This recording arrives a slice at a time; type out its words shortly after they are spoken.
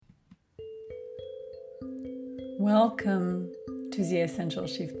Welcome to the Essential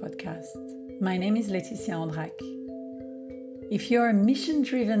Shift podcast. My name is Laetitia Andrac. If you're a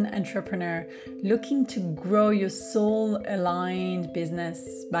mission-driven entrepreneur looking to grow your soul-aligned business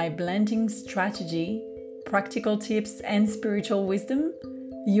by blending strategy, practical tips, and spiritual wisdom,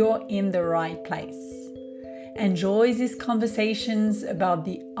 you're in the right place. Enjoy these conversations about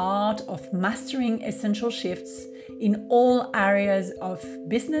the art of mastering essential shifts in all areas of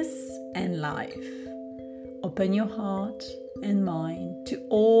business and life. Open your heart and mind to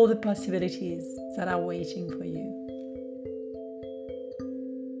all the possibilities that are waiting for you.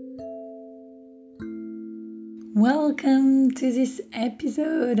 Welcome to this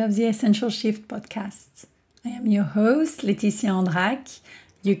episode of the Essential Shift podcast. I am your host, Laetitia Andrac.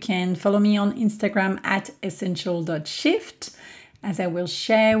 You can follow me on Instagram at essential.shift, as I will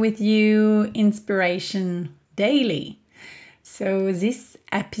share with you inspiration daily. So this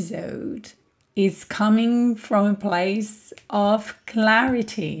episode is coming from a place of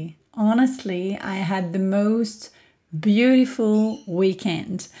clarity. Honestly, I had the most beautiful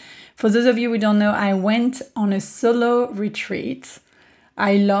weekend. For those of you who don't know, I went on a solo retreat.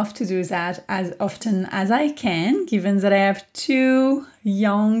 I love to do that as often as I can, given that I have two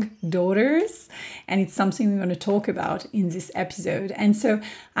young daughters, and it's something we're going to talk about in this episode. And so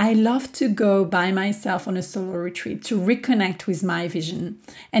I love to go by myself on a solo retreat to reconnect with my vision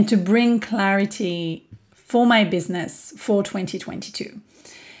and to bring clarity for my business for 2022.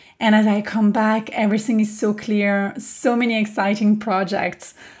 And as I come back, everything is so clear, so many exciting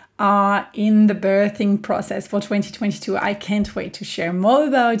projects are in the birthing process for 2022. I can't wait to share more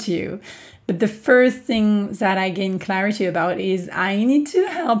about you. But the first thing that I gain clarity about is I need to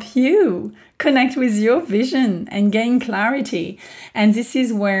help you connect with your vision and gain clarity. And this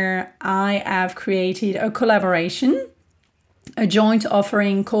is where I have created a collaboration, a joint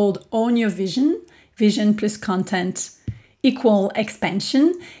offering called Own Your Vision, Vision plus Content equal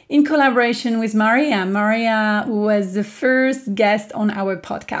expansion, in collaboration with Maria. Maria was the first guest on our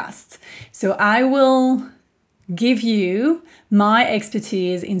podcast. So I will give you my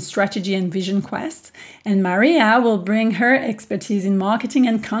expertise in strategy and vision quest, and Maria will bring her expertise in marketing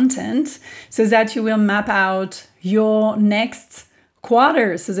and content so that you will map out your next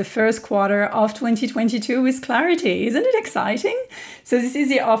quarter, so the first quarter of 2022 with clarity. Isn't it exciting? So this is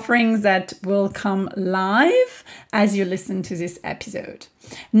the offerings that will come live as you listen to this episode.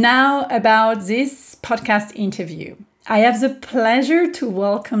 Now about this podcast interview. I have the pleasure to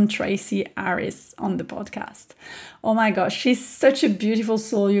welcome Tracy Harris on the podcast. Oh my gosh, she's such a beautiful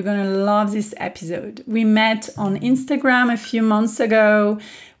soul. You're going to love this episode. We met on Instagram a few months ago.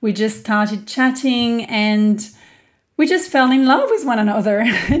 We just started chatting and we just fell in love with one another,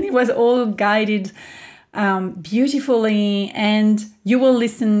 and it was all guided beautifully. And you will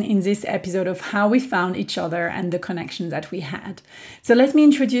listen in this episode of how we found each other and the connection that we had. So let me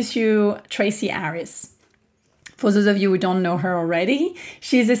introduce you Tracy Harris. For those of you who don't know her already,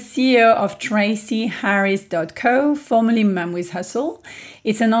 she's a CEO of TracyHarris.co, formerly Mum with Hustle.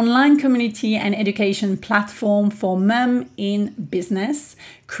 It's an online community and education platform for mum in business,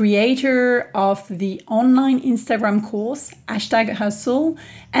 creator of the online Instagram course, #Hustle,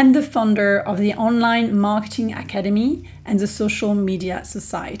 and the founder of the Online Marketing Academy and the Social Media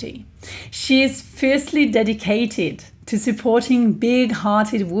Society. She is fiercely dedicated to supporting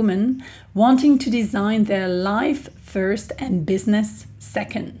big-hearted women wanting to design their life first and business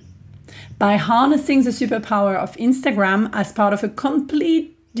second. By harnessing the superpower of Instagram as part of a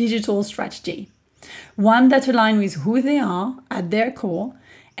complete digital strategy, one that aligns with who they are at their core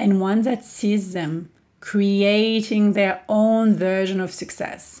and one that sees them creating their own version of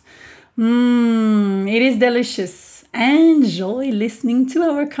success. It is delicious. Enjoy listening to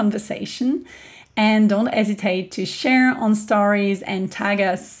our conversation. And don't hesitate to share on stories and tag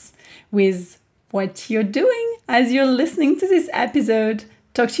us with what you're doing as you're listening to this episode.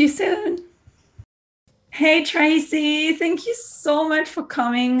 Talk to you soon. Hey, Tracy, thank you so much for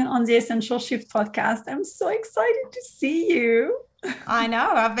coming on the Essential Shift podcast. I'm so excited to see you. I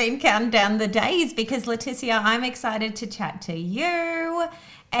know, I've been counting down the days because, Laetitia, I'm excited to chat to you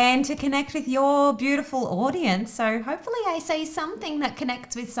and to connect with your beautiful audience. So hopefully I say something that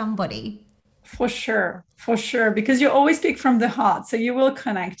connects with somebody. For sure, because you always speak from the heart, so you will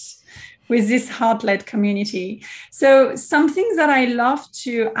connect with this heart-led community. So something that I love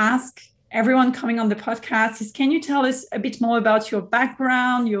to ask everyone coming on the podcast is, can you tell us a bit more about your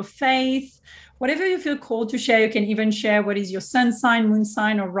background, your faith, whatever you feel called to share? You can even share what is your sun sign, moon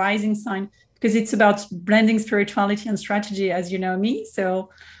sign, or rising sign, because it's about blending spirituality and strategy, as you know me. So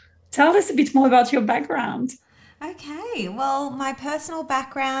tell us a bit more about your background. Okay, well, my personal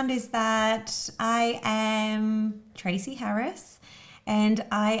background is that I am Tracy Harris and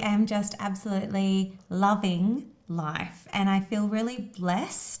I am just absolutely loving life. And I feel really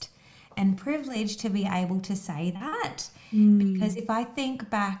blessed and privileged to be able to say that. Because if I think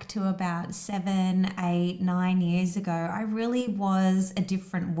back to about 7, 8, 9 years ago, I really was a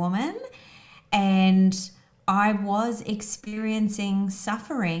different woman and I was experiencing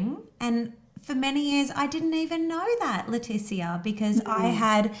suffering. And for many years, I didn't even know that, Leticia, because I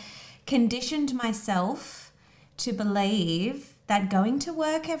had conditioned myself to believe that going to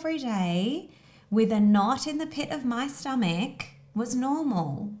work every day with a knot in the pit of my stomach was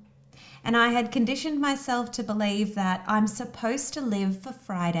normal. And I had conditioned myself to believe that I'm supposed to live for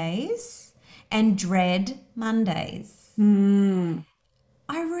Fridays and dread Mondays.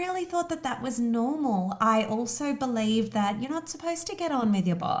 I really thought that that was normal. I also believed that you're not supposed to get on with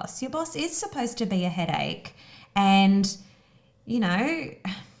your boss. Your boss is supposed to be a headache. And, you know,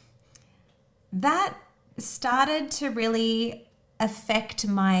 that started to really affect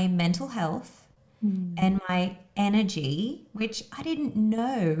my mental health and my energy, which I didn't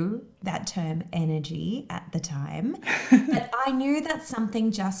know that term energy at the time, but I knew that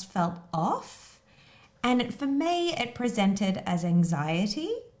something just felt off. And for me, it presented as anxiety.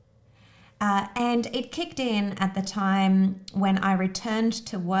 And it kicked in at the time when I returned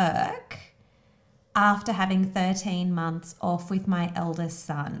to work after having 13 months off with my eldest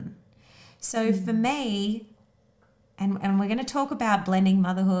son. So for me, and we're going to talk about blending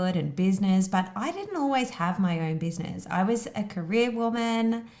motherhood and business, but I didn't always have my own business. I was a career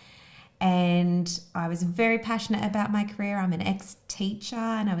woman and I was very passionate about my career. I'm an ex-teacher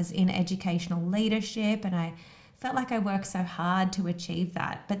and I was in educational leadership and I felt like I worked so hard to achieve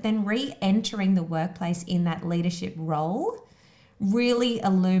that. But then re-entering the workplace in that leadership role really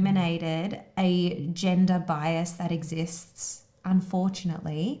illuminated a gender bias that exists,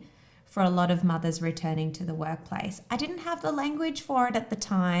 unfortunately, for a lot of mothers returning to the workplace. I didn't have the language for it at the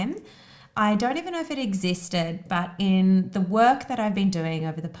time. I don't even know if it existed, but in the work that I've been doing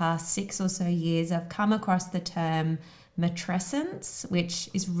over the past 6 or so years, I've come across the term matrescence, which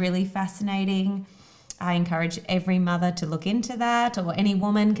is really fascinating. I encourage every mother to look into that, or any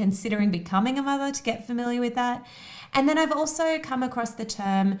woman considering becoming a mother to get familiar with that. And then I've also come across the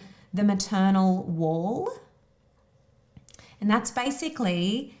term the maternal wall. And that's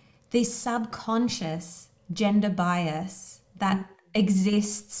basically this subconscious gender bias that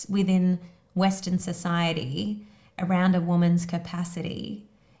exists within Western society around a woman's capacity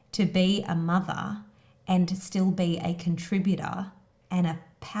to be a mother and to still be a contributor and a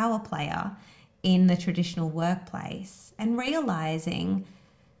power player in the traditional workplace, and realizing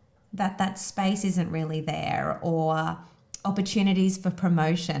that that space isn't really there, or opportunities for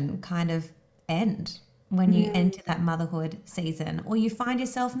promotion kind of end when you enter that motherhood season, or you find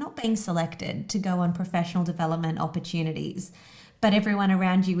yourself not being selected to go on professional development opportunities, but everyone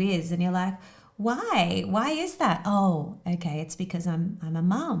around you is, and you're like, why is that? Oh, okay, it's because I'm a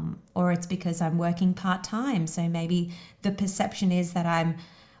mum, or it's because I'm working part-time, so maybe the perception is that I'm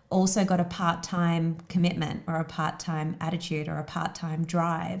also got a part-time commitment or a part-time attitude or a part-time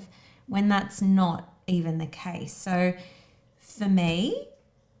drive, when that's not even the case. So for me,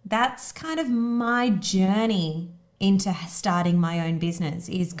 that's kind of my journey into starting my own business,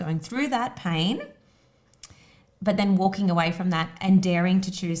 is going through that pain, but then walking away from that and daring to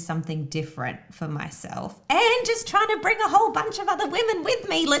choose something different for myself, and just trying to bring a whole bunch of other women with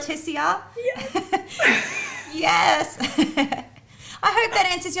me, Leticia. Yes. Yes. I hope that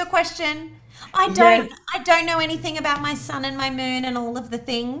answers your question. I don't know anything about my sun and my moon and all of the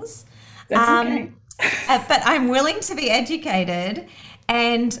things. That's okay. But I'm willing to be educated,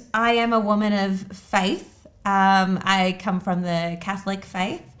 and I am a woman of faith. I come from the Catholic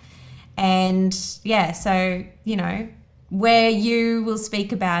faith, and yeah, so, you know, where you will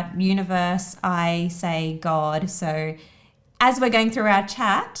speak about universe, I say God. So as we're going through our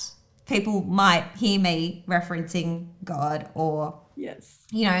chat, people might hear me referencing God, or, Yes,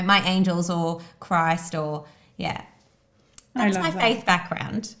 you know, my angels, or Christ, or, yeah. That's my faith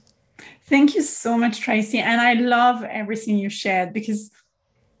background. Thank you so much, Tracy. And I love everything you shared, because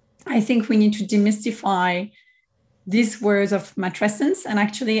I think we need to demystify these words of matrescence. And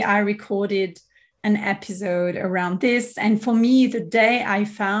actually, I recorded an episode around this. And for me, the day I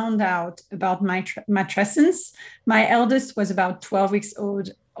found out about my matrescence, my eldest was about 12 weeks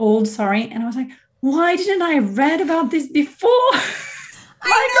old, and I was like, why didn't I read about this before?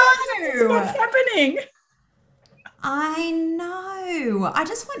 My God, this is what's happening. I know. I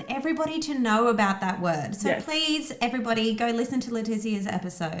just want everybody to know about that word. So please, everybody, go listen to Leticia's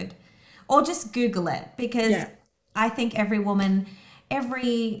episode, or just Google it, because I think every woman,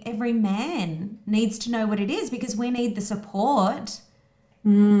 every man needs to know what it is, because we need the support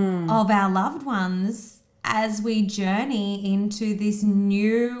of our loved ones as we journey into this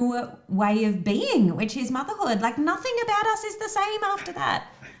new way of being, which is motherhood. Like, nothing about us is the same after that.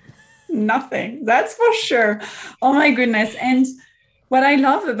 Nothing, that's for sure. Oh my goodness. And what I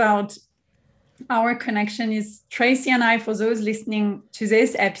love about our connection is Tracy and I, for those listening to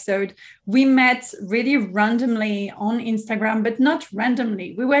this episode, we met really randomly on Instagram, but not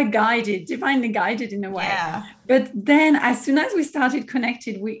randomly. We were guided, divinely guided in a way. Yeah. But then as soon as we started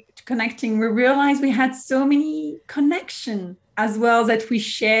connecting, we realized we had so many connections as well that we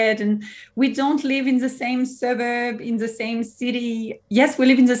shared, and we don't live in the same suburb, in the same city. Yes, we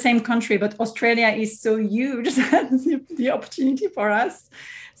live in the same country, but Australia is so huge that's the opportunity for us.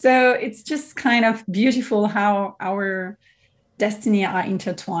 So it's just kind of beautiful how our destiny are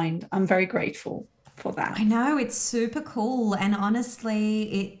intertwined. I'm very grateful for that. I know, it's super cool. And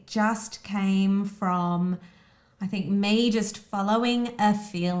honestly, it just came from, I think, me just following a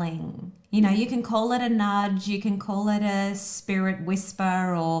feeling. You know, you can call it a nudge, you can call it a spirit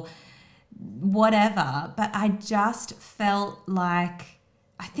whisper or whatever, but I just felt like,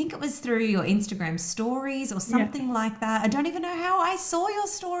 I think it was through your Instagram stories or something like that. I don't even know how I saw your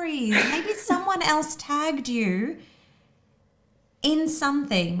stories. Maybe someone else tagged you in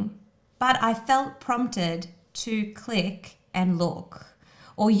something, but I felt prompted to click and look.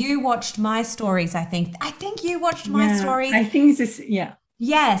 Or you watched my stories, I think. I think you watched my stories. I think this,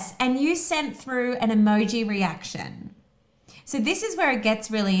 Yes, and you sent through an emoji reaction. So this is where it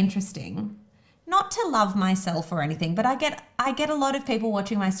gets really interesting. Not to love myself or anything, but I get a lot of people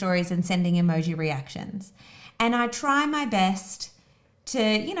watching my stories and sending emoji reactions. And I try my best to,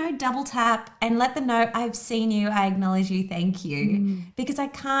 you know, double tap and let them know I've seen you, I acknowledge you, thank you. Because I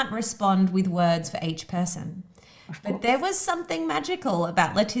can't respond with words for each person. But there was something magical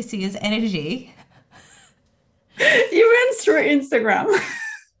about Leticia's energy. You went through Instagram.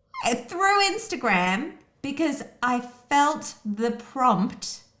 Through Instagram, because I felt the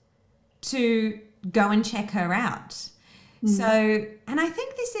prompt to go and check her out. So, and I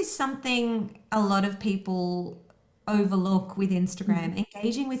think this is something a lot of people overlook with Instagram.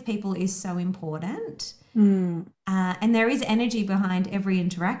 Engaging with people is so important. And there is energy behind every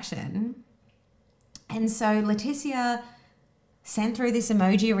interaction. And so Leticia sent through this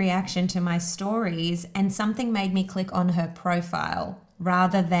emoji reaction to my stories, and something made me click on her profile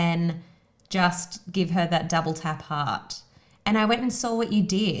rather than just give her that double tap heart. And I went and saw what you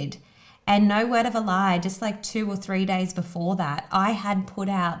did. And no word of a lie, just like 2 or 3 days before that, I had put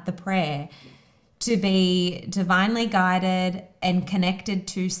out the prayer to be divinely guided and connected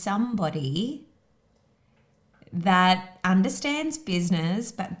to somebody that understands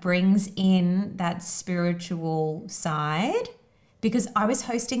business but brings in that spiritual side, because I was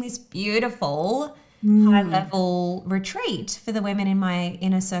hosting this beautiful high-level retreat for the women in my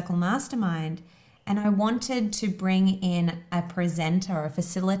Inner Circle Mastermind. And I wanted to bring in a presenter, a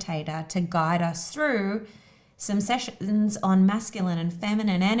facilitator, to guide us through some sessions on masculine and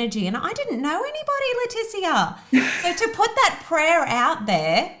feminine energy. And I didn't know anybody, Leticia. So to put that prayer out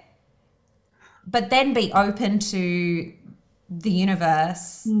there, but then be open to the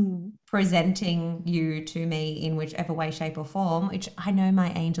universe presenting you to me in whichever way, shape or form, which I know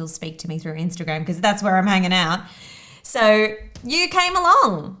my angels speak to me through Instagram because that's where I'm hanging out. So you came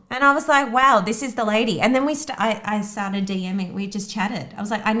along and I was like, wow, this is the lady. And then I started DMing. We just chatted. I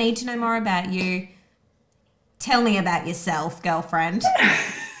was like, I need to know more about you. Tell me about yourself, girlfriend.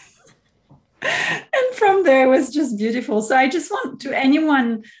 And from there, it was just beautiful. So I just want to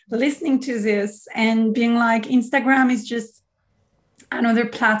anyone listening to this and being like, Instagram is just another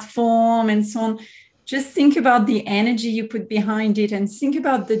platform and so on. Just think about the energy you put behind it and think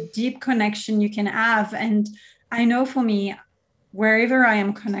about the deep connection you can have. And I know for me, wherever I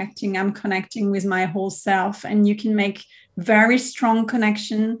am connecting, I'm connecting with my whole self, and you can make very strong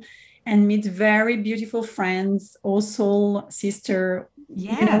connection and meet very beautiful friends, or soul sister,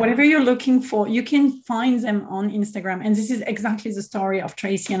 whatever you're looking for, you can find them on Instagram. And this is exactly the story of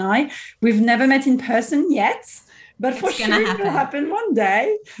Tracy and I. We've never met in person yet, but for sure it will happen one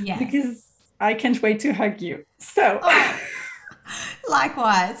day, because I can't wait to hug you. So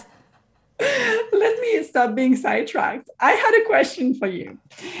likewise. Let me stop being sidetracked. I had a question for you.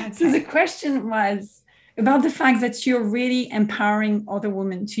 Okay. So the question was about the fact that you're really empowering other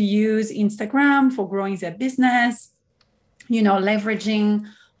women to use Instagram for growing their business, leveraging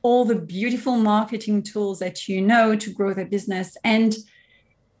all the beautiful marketing tools that you know to grow their business. And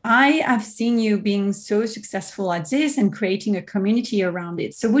I have seen you being so successful at this and creating a community around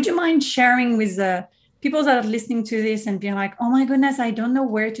it. So would you mind sharing with the people that are listening to this and being like, oh my goodness, I don't know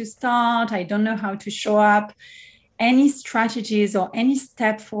where to start. I don't know how to show up. Any strategies or any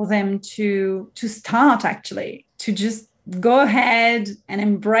step for them to start, actually, to just go ahead and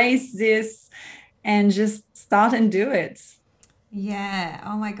embrace this and just start and do it? Yeah.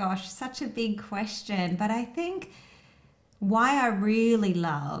 Oh my gosh, such a big question. But I think why I really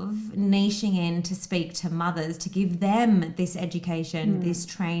love niching in to speak to mothers, to give them this education, this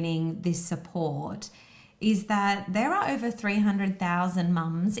training, this support, is that there are over 300,000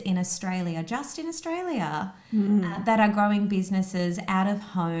 mums in Australia, just in Australia, that are growing businesses out of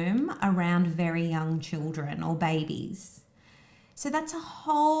home around very young children or babies. So that's a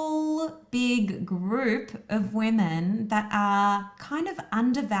whole big group of women that are kind of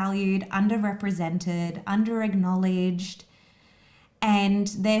undervalued, underrepresented, underacknowledged, and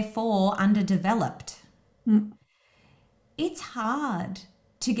therefore underdeveloped. It's hard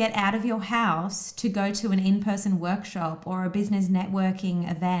to get out of your house to go to an in-person workshop or a business networking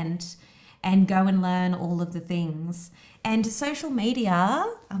event and go and learn all of the things. And social media,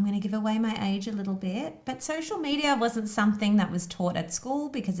 I'm going to give away my age a little bit, but social media wasn't something that was taught at school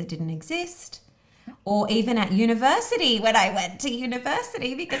because it didn't exist. Or even at university, when I went to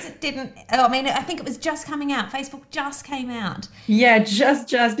university, because it didn't, I mean, I think it was just coming out. Facebook just came out. Yeah,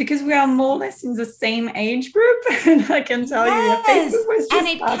 just because we are more or less in the same age group. And I can tell you, yeah, Facebook was just and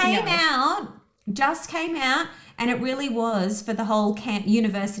it just came out, and it really was for the whole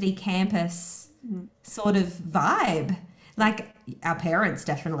university campus sort of vibe. Like, our parents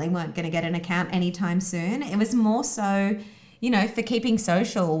definitely weren't going to get an account anytime soon. It was more so, you know, for keeping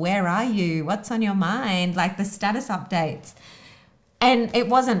social. Where are you? What's on your mind? Like the status updates. And it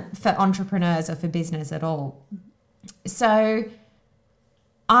wasn't for entrepreneurs or for business at all. So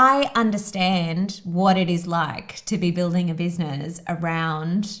I understand what it is like to be building a business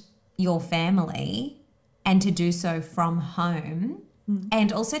around your family and to do so from home,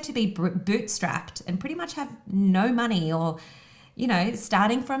 and also to be bootstrapped and pretty much have no money, or, you know,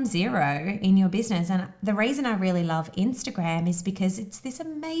 starting from zero in your business. And the reason I really love Instagram is because it's this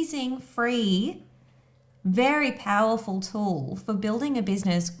amazing, free, very powerful tool for building a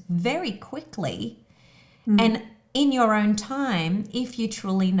business very quickly and in your own time, if you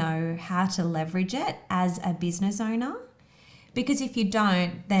truly know how to leverage it as a business owner. Because if you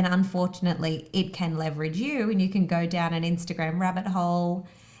don't, then unfortunately it can leverage you, and you can go down an Instagram rabbit hole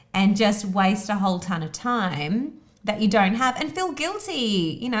and just waste a whole ton of time that you don't have and feel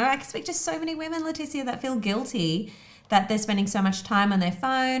guilty. You know, I can speak to so many women, Leticia, that feel guilty that they're spending so much time on their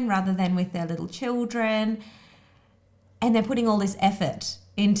phone rather than with their little children. And they're putting all this effort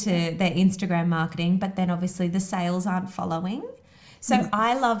into their Instagram marketing, but then obviously the sales aren't following. So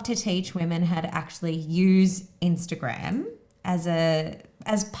I love to teach women how to actually use Instagram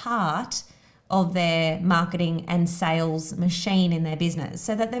as part of their marketing and sales machine in their business,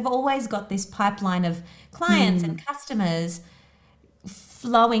 so that they've always got this pipeline of clients and customers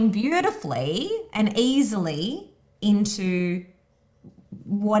flowing beautifully and easily into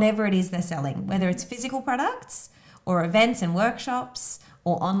whatever it is they're selling, whether it's physical products or events and workshops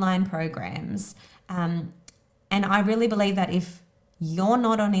or online programs. And I really believe that if you're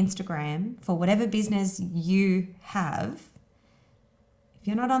not on Instagram for whatever business you have, if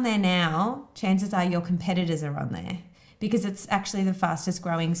you're not on there now, chances are your competitors are on there, because it's actually the fastest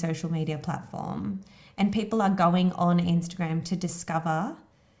growing social media platform. And people are going on Instagram to discover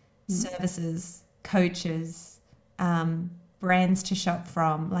services, coaches, brands to shop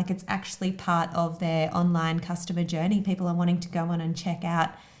from. Like, it's actually part of their online customer journey. People are wanting to go on and check out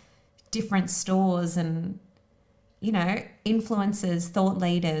different stores and, you know, influencers, thought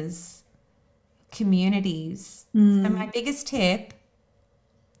leaders, communities. So my biggest tip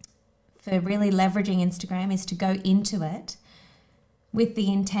for really leveraging Instagram is to go into it with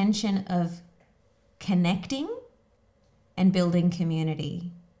the intention of connecting and building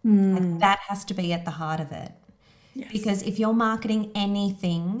community. Like, that has to be at the heart of it. Yes. Because if you're marketing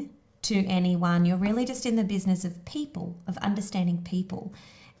anything to anyone, you're really just in the business of people, of understanding people.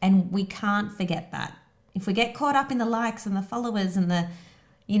 And we can't forget that. If we get caught up in the likes and the followers and the,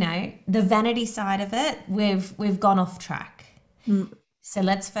 you know, the vanity side of it, we've gone off track. So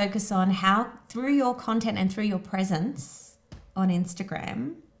let's focus on how, through your content and through your presence on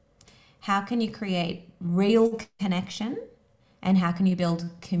Instagram, how can you create real connection, and how can you build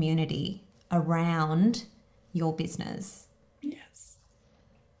community around your business? Yes.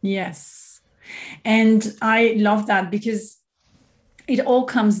 Yes. And I love that, because it all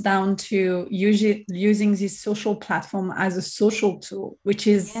comes down to using this social platform as a social tool, which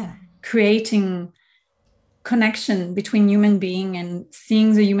is creating connection between human being and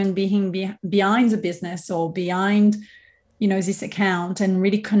seeing the human being behind the business or behind, this account, and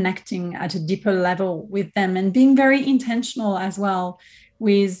really connecting at a deeper level with them and being very intentional as well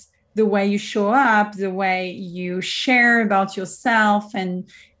with the way you show up, the way you share about yourself. And,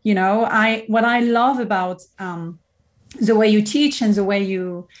 what I love about the way you teach and the way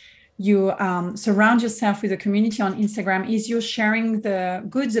you surround yourself with a community on Instagram is you're sharing the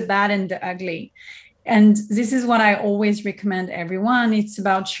good, the bad, and the ugly. And this is what I always recommend everyone. It's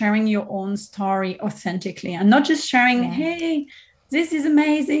about sharing your own story authentically and not just sharing, hey, this is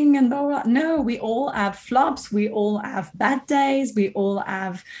amazing. And blah, blah. No, we all have flops. We all have bad days. We all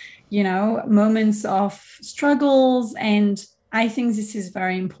have, moments of struggles. And I think this is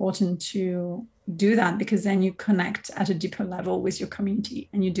very important to do that, because then you connect at a deeper level with your community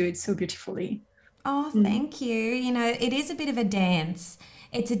and you do it so beautifully. Oh, thank you. It is a bit of a dance.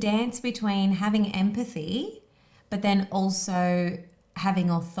 It's a dance between having empathy, but then also having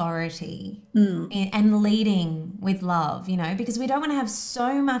authority and leading with love, because we don't want to have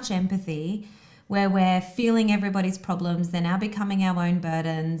so much empathy where we're feeling everybody's problems. They're now becoming our own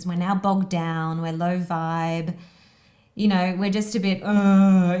burdens. We're now bogged down. We're low vibe. We're just a bit,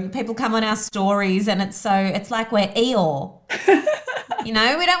 people come on our stories and it's like we're Eeyore. We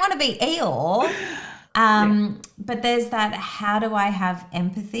don't want to be Eeyore. But there's that, how do I have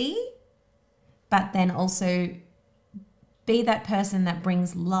empathy, but then also be that person that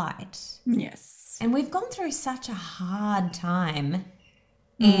brings light? Yes. And we've gone through such a hard time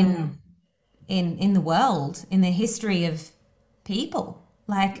in the world, in the history of people.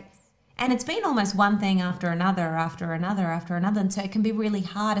 And it's been almost one thing after another, after another, after another. And so it can be really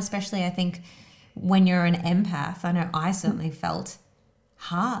hard, especially I think when you're an empath. I know I certainly felt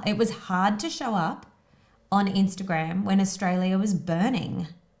hard. It was hard to show up on Instagram when Australia was burning.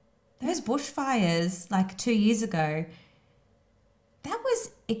 Those bushfires 2 years ago, that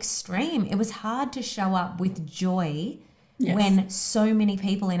was extreme. It was hard to show up with joy when so many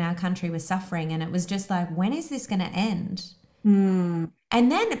people in our country were suffering. And it was just like, when is this going to end? And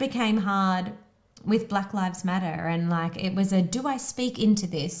then it became hard with Black Lives Matter. And it was do I speak into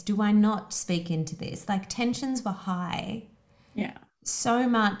this? Do I not speak into this? Tensions were high. Yeah. So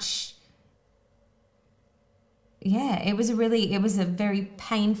much. Yeah, it was a very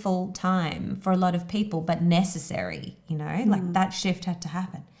painful time for a lot of people, but necessary, that shift had to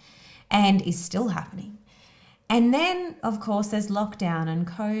happen and is still happening. And then, of course, there's lockdown and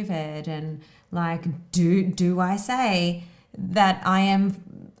COVID and do I say that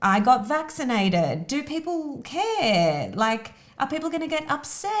I got vaccinated? Do people care? Are people going to get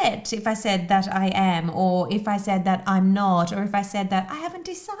upset if I said that I am, or if I said that I'm not, or if I said that I haven't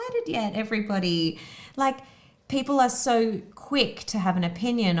decided yet, everybody? People are so quick to have an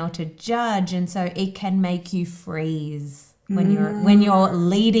opinion or to judge, and so it can make you freeze when you're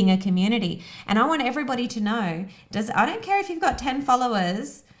leading a community. And I want everybody to know, I don't care if you've got 10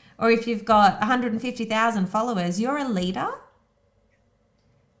 followers or if you've got 150,000 followers, you're a leader.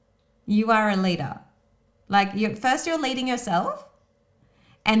 You are a leader. First you're leading yourself,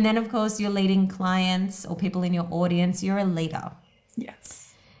 and then of course you're leading clients or people in your audience. You're a leader. Yes.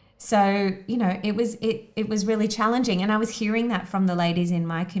 So, it was really challenging. And I was hearing that from the ladies in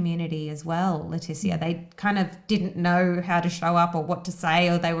my community as well, Leticia. They kind of didn't know how to show up or what to say,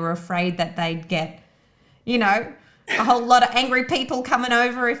 or they were afraid that they'd get, a whole lot of angry people coming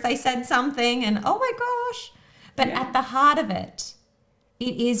over if they said something, and oh my gosh. But at the heart of it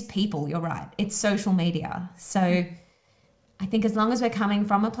is people. You're right. It's social media. So I think as long as we're coming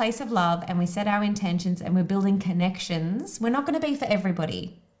from a place of love and we set our intentions and we're building connections, we're not going to be for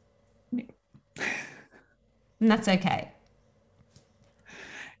everybody. And that's okay.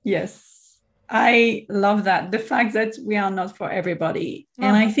 Yes, I love that. The fact that we are not for everybody.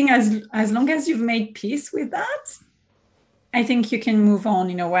 And I think as long as you've made peace with that, I think you can move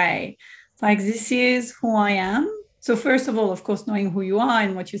on in a way. This is who I am. So first of all, of course, knowing who you are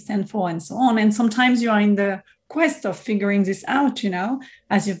and what you stand for and so on. And sometimes you are in the quest of figuring this out,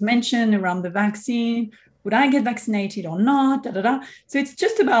 as you've mentioned around the vaccine. Would I get vaccinated or not? Da, da, da. So it's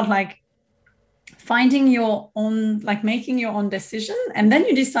just about finding your own, making your own decision. And then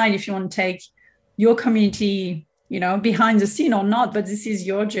you decide if you want to take your community, behind the scene or not. But this is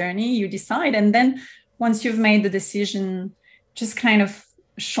your journey. You decide. And then once you've made the decision, just kind of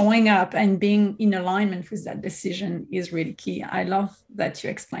showing up and being in alignment with that decision is really key. I love that you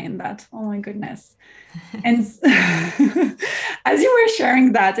explained that. Oh my goodness. And as you were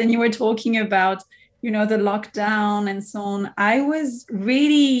sharing that and you were talking about, the lockdown and so on, I was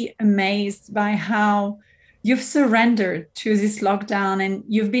really amazed by how you've surrendered to this lockdown and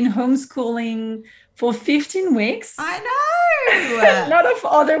you've been homeschooling for 15 weeks. I know. A lot of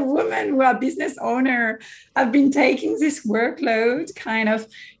other women who are business owner have been taking this workload kind of,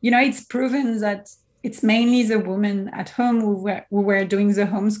 it's proven that it's mainly the women at home who were doing the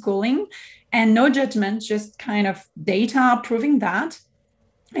homeschooling, and no judgment, just kind of data proving that.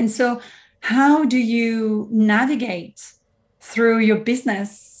 And so how do you navigate through your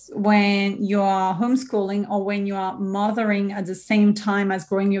business when you are homeschooling or when you are mothering at the same time as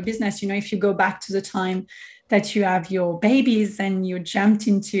growing your business? If you go back to the time that you have your babies and you jumped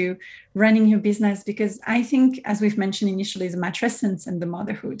into running your business, because I think, as we've mentioned initially, the matrescence and the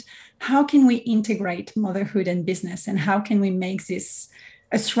motherhood, how can we integrate motherhood and business, and how can we make this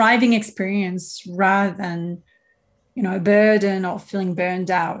a thriving experience rather than a burden or feeling burned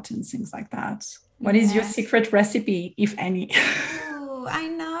out and things like that? What is your secret recipe, if any? Oh, I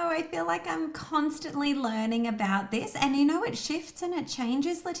know. I feel like I'm constantly learning about this. And it shifts and it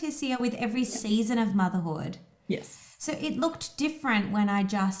changes, Leticia, with every season of motherhood. Yes. So it looked different when I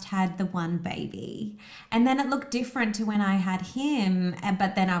just had the one baby. And then it looked different to when I had him,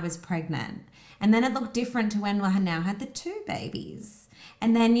 but then I was pregnant. And then it looked different to when I now had the two babies.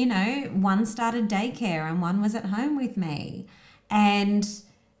 And then, one started daycare and one was at home with me. And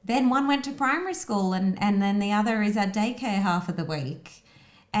then one went to primary school and then the other is at daycare half of the week.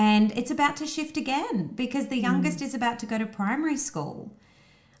 And it's about to shift again because the youngest is about to go to primary school.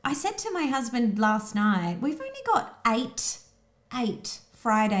 I said to my husband last night, we've only got eight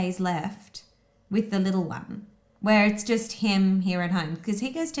Fridays left with the little one, where it's just him here at home, because he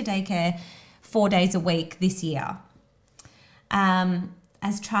goes to daycare 4 days a week this year.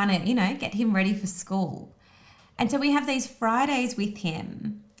 As trying to, get him ready for school. And so we have these Fridays with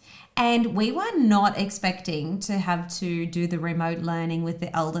him, and we were not expecting to have to do the remote learning with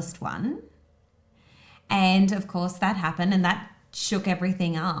the eldest one. And of course that happened and that shook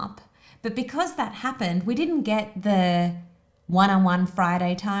everything up. But because that happened, we didn't get the one-on-one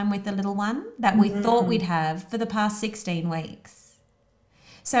Friday time with the little one that we thought we'd have for the past 16 weeks.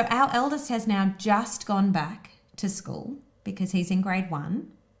 So our eldest has now just gone back to school, because he's in grade 1.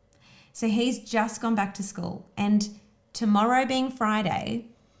 So he's just gone back to school. And tomorrow being Friday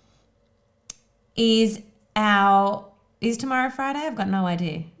is tomorrow Friday? I've got no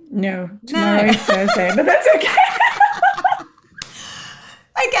idea. No, tomorrow is Thursday, but that's okay.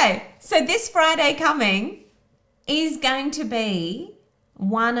 Okay, so this Friday coming is going to be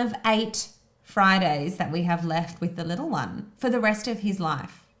one of 8 Fridays that we have left with the little one for the rest of his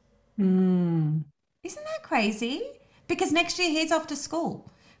life. Isn't that crazy? Because next year he's off to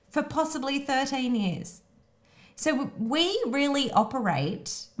school for possibly 13 years. So we really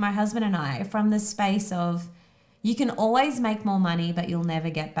operate, my husband and I, from the space of you can always make more money, but you'll never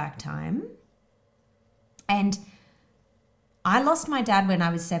get back time. And I lost my dad when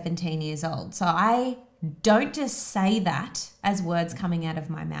I was 17 years old. So I don't just say that as words coming out of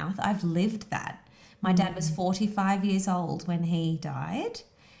my mouth. I've lived that. My dad was 45 years old when he died.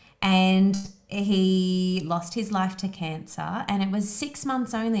 And he lost his life to cancer, and it was 6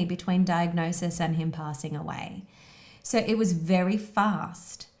 months only between diagnosis and him passing away. So it was very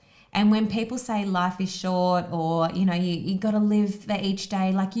fast. And when people say life is short, or, you got to live for each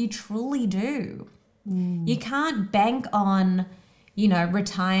day, like you truly do. You can't bank on,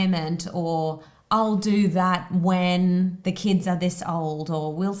 retirement, or I'll do that when the kids are this old,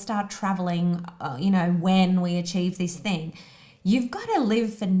 or we'll start traveling, when we achieve this thing. You've got to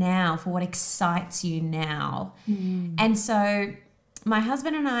live for now, for what excites you now. And so my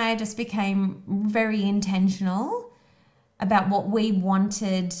husband and I just became very intentional about what we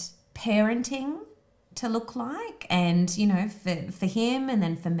wanted parenting to look like. And, for him, and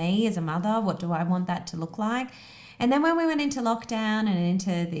then for me as a mother, what do I want that to look like? And then when we went into lockdown and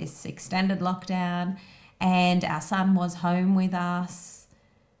into this extended lockdown, and our son was home with us,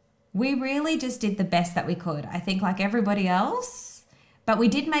 we really just did the best that we could, I think, like everybody else. But we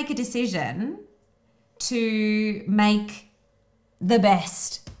did make a decision to make the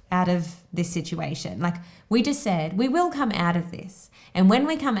best out of this situation. Like, we just said, we will come out of this. And when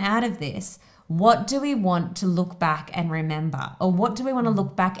we come out of this, what do we want to look back and remember? Or what do we want to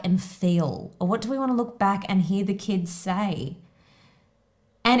look back and feel? Or what do we want to look back and hear the kids say?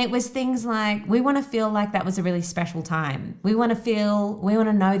 And it was things like, we want to feel like that was a really special time. We want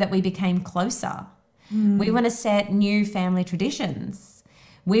to know that we became closer. We want to set new family traditions.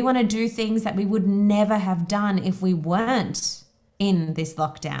 We want to do things that we would never have done if we weren't in this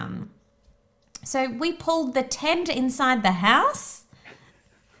lockdown. So we pulled the tent inside the house,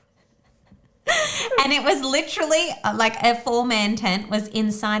 and it was literally like a 4-man tent was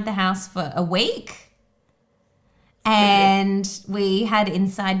inside the house for a week. And we had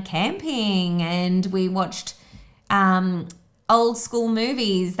inside camping, and we watched old school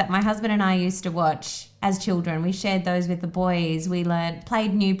movies that my husband and I used to watch as children. We shared those with the boys. We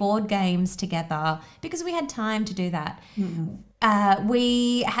played new board games together because we had time to do that.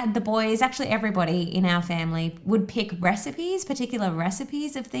 We had the boys, actually everybody in our family would pick recipes, particular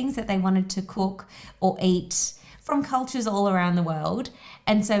recipes of things that they wanted to cook or eat from cultures all around the world.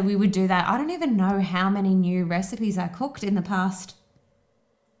 And so we would do that. I don't even know how many new recipes I cooked in the past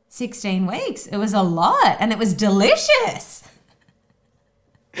 16 weeks. It was a lot, and it was delicious.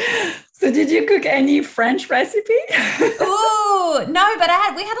 So did you cook any French recipe? Ooh, no, but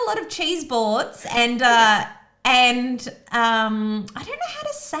we had a lot of cheese boards and I don't know how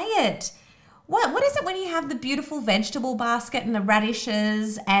to say it. What is it when you have the beautiful vegetable basket and the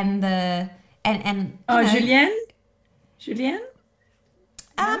radishes and the julienne? Julienne?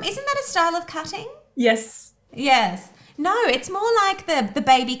 Isn't that a style of cutting? Yes. Yes. No, it's more like the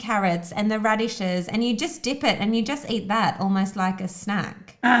baby carrots and the radishes, and you just dip it and you just eat that almost like a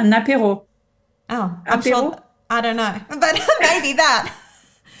snack. An apéro. Oh, I'm sure. I don't know, but maybe that.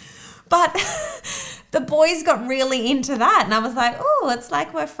 But the boys got really into that, and I was like, oh, it's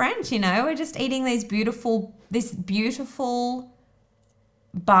like we're French, you know? We're just eating this beautiful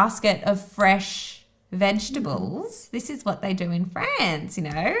basket of fresh vegetables. This is what they do in France, you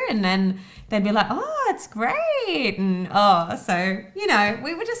know? And then they'd be like, oh, it's great. And so, you know,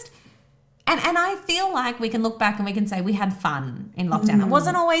 we were just, and I feel like we can look back and we can say we had fun in lockdown. It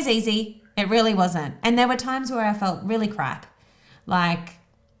wasn't always easy. It really wasn't. And there were times where I felt really crap. Like,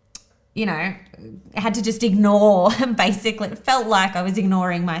 you know, I had to just ignore, basically. It felt like I was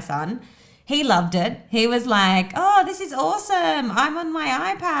ignoring my son. He loved it. He was like, oh, this is awesome. I'm on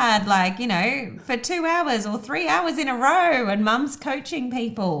my iPad, like, you know, for 2 hours or 3 hours in a row, and mum's coaching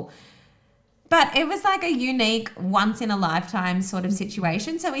people. But it was like a unique once in a lifetime sort of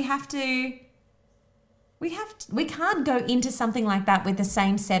situation. So we can't go into something like that with the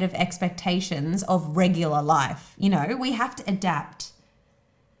same set of expectations of regular life. You know, we have to adapt.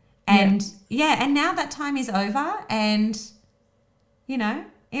 And and now that time is over, and, you know,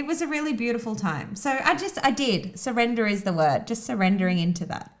 it was a really beautiful time. So I did. Surrender is the word, just surrendering into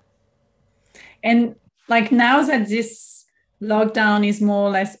that. And like now that this lockdown is more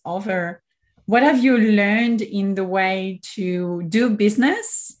or less over, what have you learned in the way to do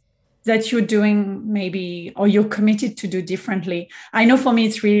business that you're doing maybe, or you're committed to do differently? I know for me,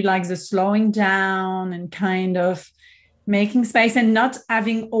 it's really like the slowing down and kind of making space and not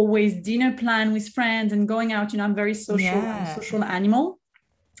having always dinner plan with friends and going out. You know, I'm very social animal.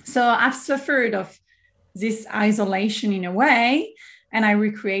 So I've suffered of this isolation in a way, and I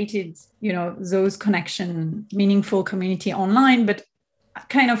recreated, you know, those meaningful community online, but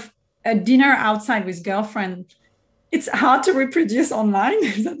kind of a dinner outside with girlfriend. It's hard to reproduce online,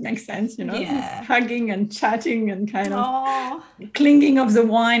 if that makes sense, you know, just hugging and chatting and kind of clinging of the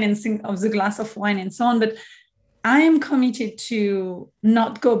wine and of the glass of wine and so on. But I am committed to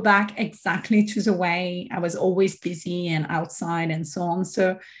not go back exactly to the way I was always busy and outside and so on.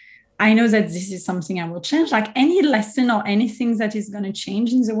 So I know that this is something I will change. Like any lesson or anything that is going to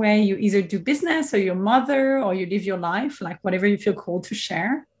change in the way you either do business or your mother or you live your life, like whatever you feel called to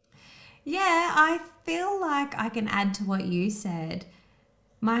share. Yeah, I feel like I can add to what you said.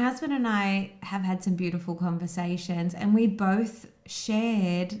 My husband and I have had some beautiful conversations, and we both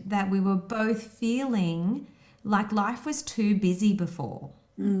shared that we were both feeling like life was too busy before.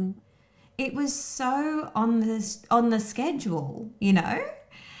 It was so on the schedule, you know?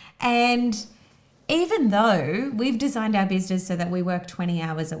 And even though we've designed our business so that we work 20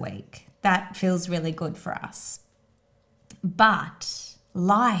 hours a week, that feels really good for us. But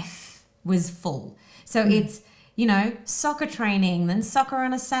life was full. So it's, you know, soccer training, then soccer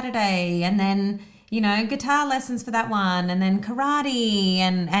on a Saturday, and then, you know, guitar lessons for that one, and then karate,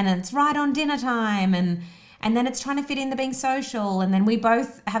 and it's right on dinner time, and then it's trying to fit in the being social, and then we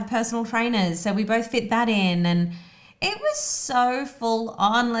both have personal trainers, so we both fit that in, and it was so full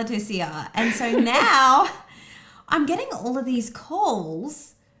on, Leticia. And so now I'm getting all of these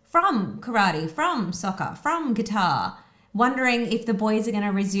calls from karate, from soccer, from guitar, wondering if the boys are going to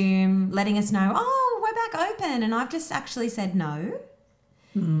resume, letting us know, oh, we're back open. And I've just actually said no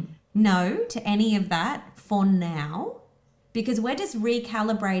to any of that for now, because we're just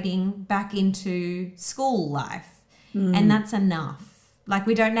recalibrating back into school life. And that's enough. Like,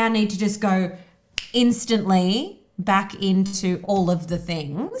 we don't now need to just go instantly back into all of the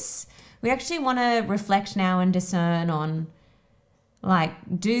things. We actually want to reflect now and discern on, like,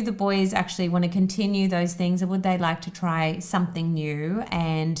 do the boys actually want to continue those things, or would they like to try something new?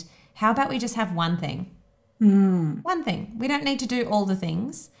 And how about we just have one thing? One thing. We don't need to do all the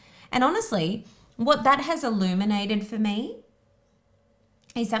things. And honestly, what that has illuminated for me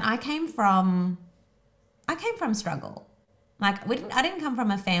is that I came from struggle. Like I didn't come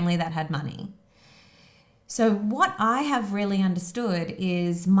from a family that had money. So what I have really understood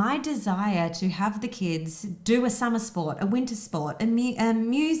is my desire to have the kids do a summer sport, a winter sport, and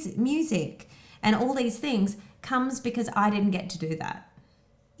music, and all these things comes because I didn't get to do that.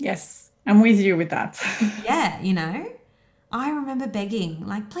 Yes, I'm with you with that. Yeah, you know, I remember begging,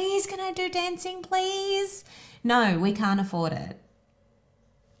 like, please, can I do dancing, please? No, we can't afford it.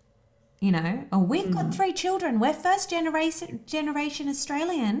 You know, or we've got 3 children. We're first generation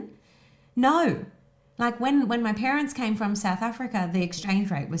Australian. No. Like when my parents came from South Africa, the exchange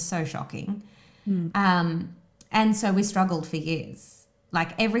rate was so shocking. And so we struggled for years.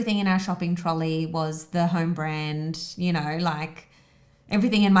 Like everything in our shopping trolley was the home brand, you know, like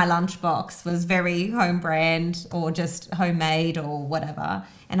everything in my lunchbox was very home brand or just homemade or whatever.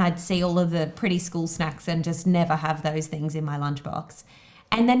 And I'd see all of the pretty school snacks and just never have those things in my lunchbox.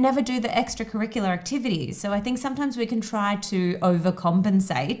 And then never do the extracurricular activities. So I think sometimes we can try to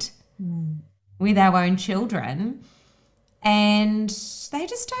overcompensate with our own children, and they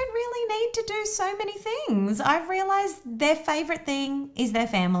just don't really need to do so many things. I've realized their favorite thing is their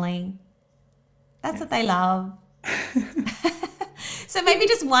family. That's what they love. So maybe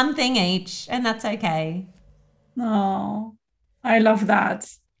just one thing each, and that's okay. Oh, I love that.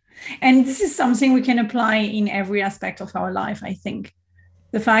 And this is something we can apply in every aspect of our life, I think.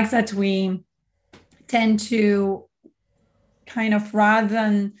 The fact that we tend to kind of, rather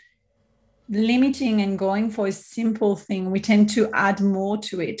than limiting and going for a simple thing, we tend to add more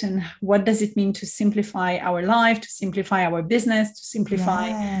to it. And what does it mean to simplify our life, to simplify our business, to simplify,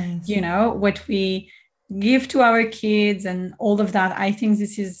 you know, what we give to our kids and all of that? I think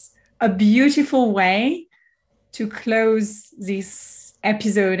this is a beautiful way to close this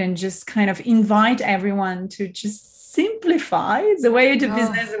episode and just kind of invite everyone to just simplify the way you do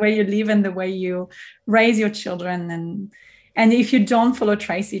business, the way you live, and the way you raise your children. And if you don't follow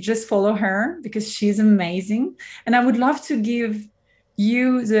Tracy, just follow her because she's amazing. And I would love to give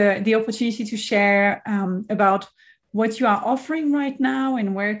you the opportunity to share about what you are offering right now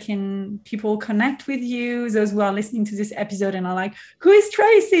and where can people connect with you, those who are listening to this episode and are like, who is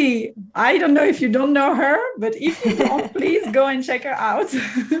Tracy? I don't know if you don't know her, but if you don't, please go and check her out.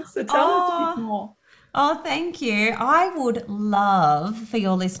 So tell us a bit more. Oh, thank you. I would love for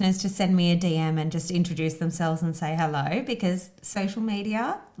your listeners to send me a DM and just introduce themselves and say hello, because social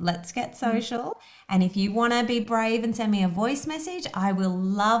media, let's get social. And if you want to be brave and send me a voice message, I will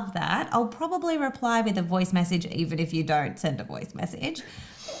love that. I'll probably reply with a voice message even if you don't send a voice message.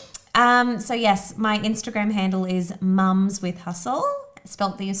 So yes, my Instagram handle is Mums with Hustle,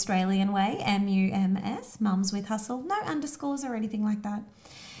 spelt the Australian way, MUMS, Mums with Hustle, no underscores or anything like that.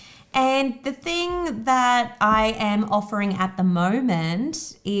 And the thing that I am offering at the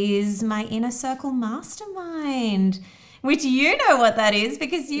moment is my Inner Circle Mastermind, which you know what that is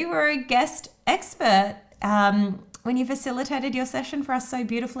because you were a guest expert when you facilitated your session for us so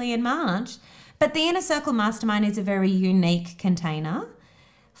beautifully in March. But the Inner Circle Mastermind is a very unique container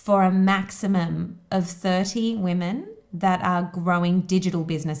for a maximum of 30 women that are growing digital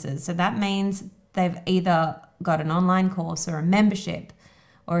businesses. So that means they've either got an online course or a membership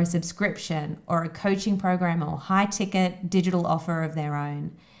or a subscription or a coaching program or high ticket digital offer of their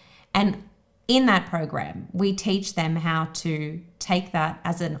own. And in that program, we teach them how to take that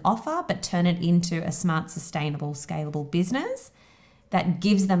as an offer, but turn it into a smart, sustainable, scalable business that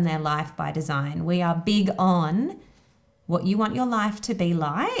gives them their life by design. We are big on what you want your life to be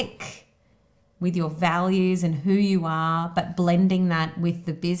like with your values and who you are, but blending that with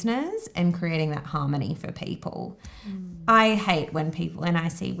the business and creating that harmony for people. I hate when I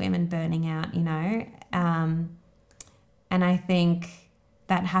see women burning out, you know, and I think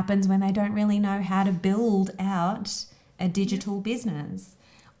that happens when they don't really know how to build out a digital business,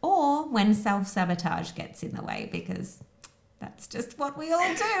 or when self-sabotage gets in the way, because that's just what we all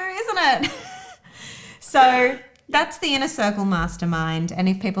do, isn't it? So that's the Inner Circle Mastermind. And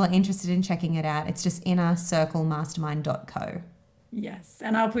if people are interested in checking it out, it's just innercirclemastermind.co. Yes,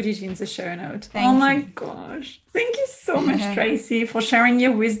 and I'll put it in the show note. Thank you. My gosh. Thank you so much, Tracy, for sharing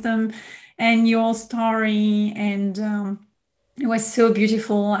your wisdom and your story. And it was so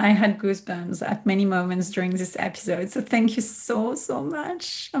beautiful. I had goosebumps at many moments during this episode. So thank you so, so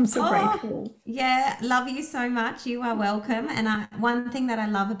much. I'm so grateful. Yeah, love you so much. You are welcome. And one thing that I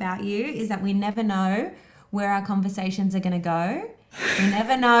love about you is that we never know where our conversations are going to go. You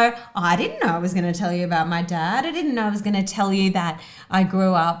never know. Oh, I didn't know I was going to tell you about my dad. I didn't know I was going to tell you that I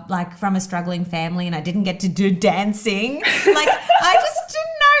grew up like from a struggling family and I didn't get to do dancing. Like I just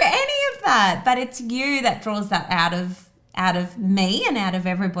didn't know any of that. But it's you that draws that out of me and out of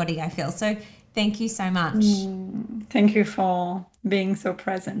everybody, I feel. So thank you so much. Thank you for being so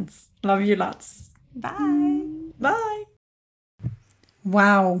present. Love you lots. Bye. Bye.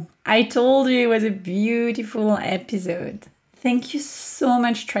 Wow, I told you it was a beautiful episode. Thank you so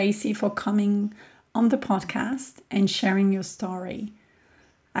much, Tracy, for coming on the podcast and sharing your story.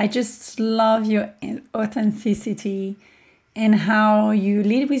 I just love your authenticity and how you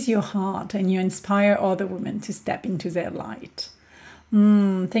lead with your heart and you inspire other women to step into their light.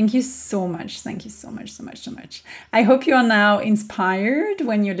 Thank you so much. Thank you so much, so much, so much. I hope you are now inspired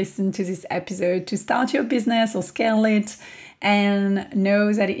when you listen to this episode to start your business or scale it, and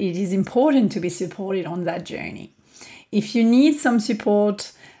know that it is important to be supported on that journey. If you need some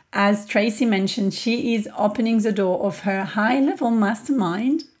support, as Tracy mentioned, she is opening the door of her high-level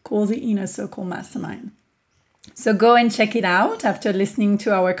mastermind called the Inner Circle Mastermind. So go and check it out after listening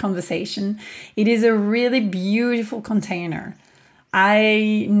to our conversation. It is a really beautiful container.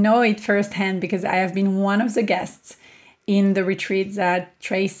 I know it firsthand because I have been one of the guests in the retreats that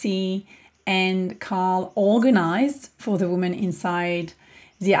Tracy and Carl organized for the women inside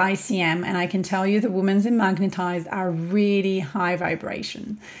the ICM. And I can tell you the women in Magnetized are really high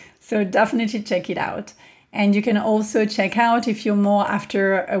vibration. So definitely check it out. And you can also check out, if you're more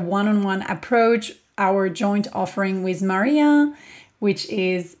after a one-on-one approach, our joint offering with Maria, which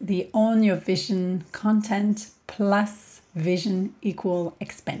is the Own Your Vision content plus vision equal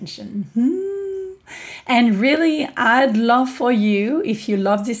expansion. And really, I'd love for you, if you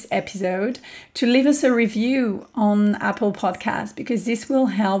love this episode, to leave us a review on Apple Podcasts, because this will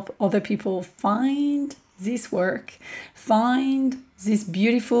help other people find this work, find these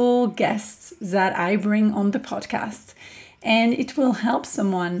beautiful guests that I bring on the podcast, and it will help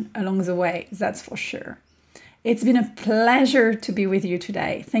someone along the way, that's for sure. It's been a pleasure to be with you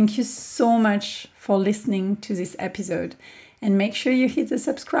today. Thank you so much for listening to this episode, and make sure you hit the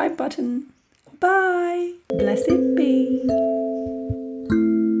subscribe button. Bye. Blessed be.